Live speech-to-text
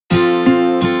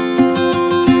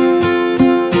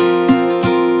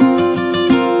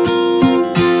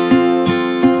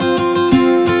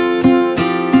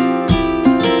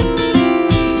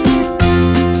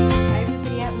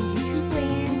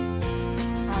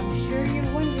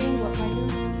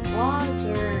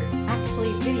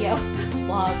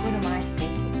vlog. What am I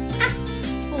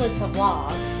thinking? Well, it's a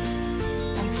vlog.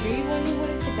 I'm sure you wonder what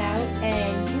it's about,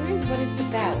 and here's what it's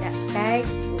about. That bag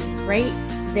right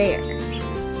there.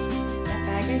 That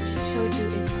bag I just showed you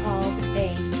is called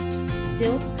a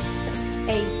silk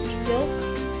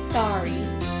Sari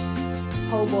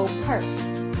Hobo purse.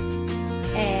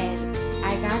 And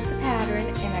I got the pattern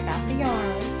and I got the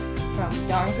yarn from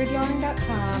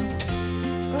darngoodyarn.com.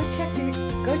 Go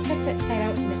check that site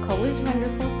out. Nicole is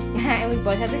wonderful. And we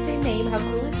both have the same name. How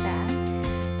cool is that?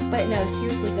 But no,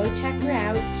 seriously, go check her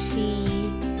out. She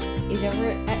is over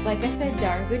at, like I said,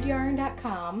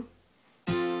 darngoodyarn.com.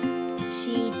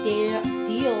 She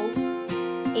deals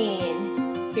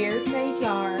in fair trade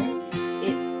yarn.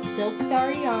 It's silk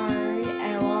Sari yarn,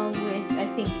 and along with, I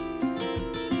think,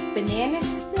 banana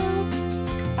silk.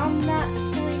 I'm not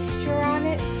really sure on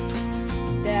it.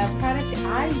 The product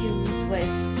I used was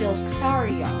silk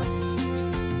Sari yarn.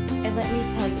 And let me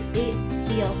tell you, it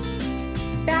feels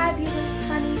fabulous,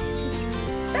 honey. Just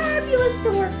fabulous to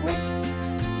work with.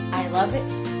 I love it.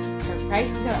 Her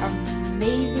prices are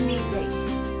amazingly great.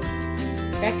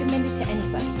 Recommend it to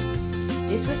anybody.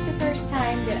 This was the first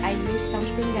time that I used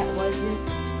something that wasn't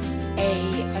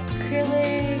a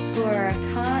acrylic or a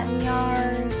cotton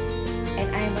yarn.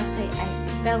 And I must say, I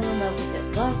fell in love with it.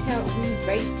 Loved how it moved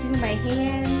right through my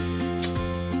hands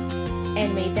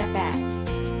and made that bag.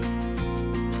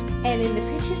 And in the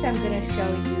pictures I'm going to show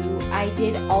you, I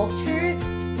did alter it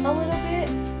a little bit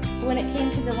when it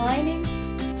came to the lining.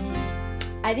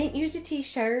 I didn't use a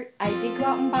t-shirt. I did go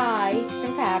out and buy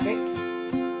some fabric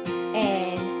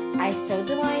and I sewed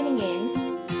the lining in,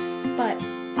 but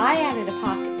I added a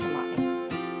pocket to mine.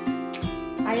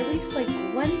 I at least like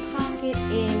one pocket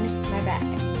in my bag.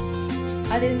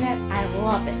 Other than that, I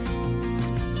love it.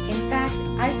 In fact,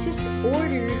 I just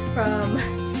ordered from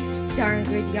Darn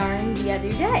Good Yarn the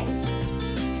other day. I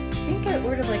think I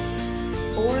ordered like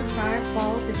 4 or 5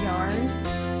 balls of yarn.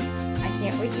 I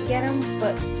can't wait to get them,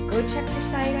 but go check their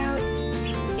site out.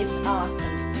 It's awesome.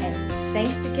 And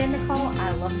thanks again, Nicole.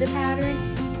 I love the pattern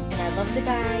and I love the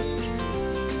bag.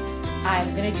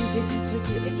 I'm going to do business with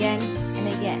you again and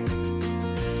again.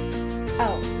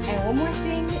 Oh, and one more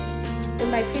thing. In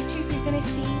my pictures you're going to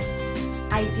see,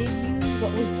 I did use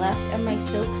what was left of my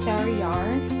silk Sari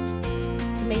yarn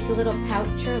to make a little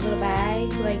pouch or a little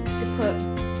bag, like to put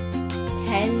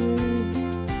pens,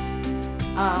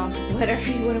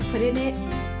 whatever you want to put in it.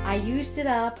 I used it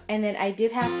up, and then I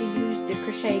did have to use the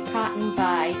crochet cotton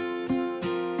by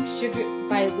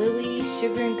Lily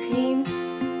Sugar and Cream.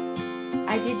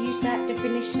 I did use that to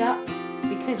finish it up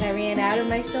because I ran out of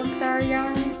my silk Sari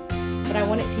yarn, but I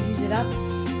wanted to use it up,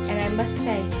 and I must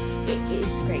say, it is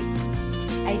great.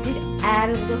 I did add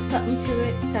a little something to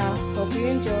it, so hope you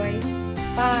enjoy.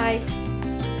 Bye.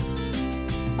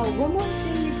 Oh, one more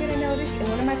thing you're going to notice in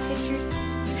one of my pictures,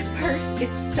 the purse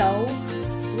is so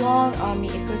long on me,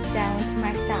 it goes down to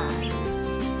my thigh.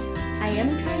 I am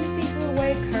trying to think of a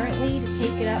way currently to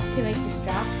take it up to make the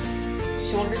strap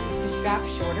shorter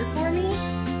for me.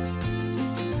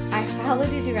 I followed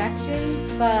the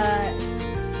directions, but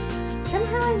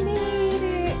somehow I made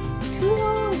it too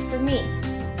long for me.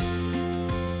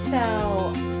 So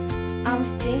I'm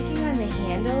thinking on the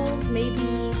handles,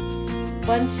 maybe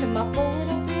bunch them up a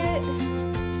little bit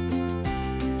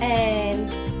and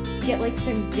get like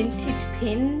some vintage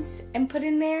pins and put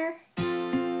in there.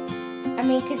 I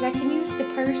mean, because I can use the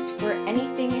purse for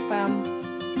anything if I'm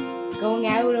going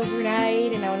out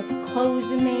overnight and I want to put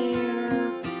clothes in there,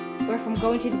 or if I'm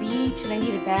going to the beach and I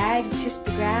need a bag just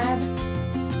to grab,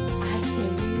 I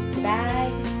can use the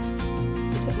bag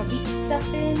to put my beach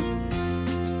stuff in.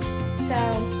 So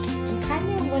I'm kind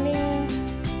of wanting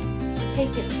to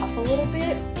take it up a little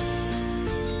bit.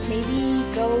 Maybe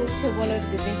go to one of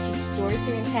the vintage stores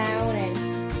here in town and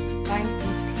find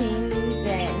some pins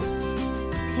and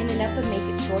pin it up and make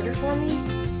it shorter for me.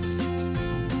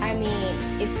 I mean,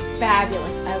 it's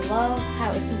fabulous. I love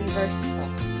how it can be versatile.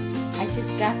 I just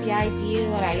got the idea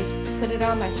when I put it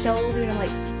on my shoulder and I'm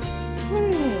like,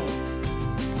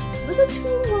 a little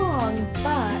too long,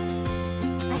 but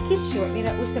I could shorten it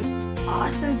up with some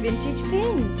awesome vintage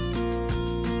pins,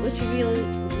 which really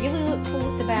look cool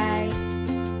with the bag.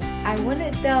 I want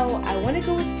to go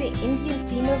with the Indian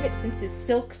theme of it since it's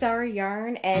silk Sari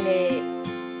yarn and it's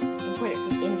imported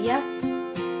from India.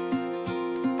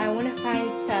 I want to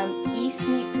find some East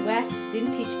meets West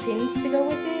vintage pins to go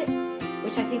with it,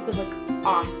 which I think would look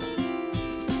awesome.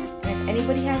 And if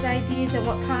anybody has ideas of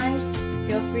what kind,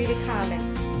 feel free to comment.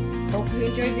 Hope you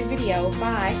enjoyed the video.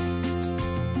 Bye.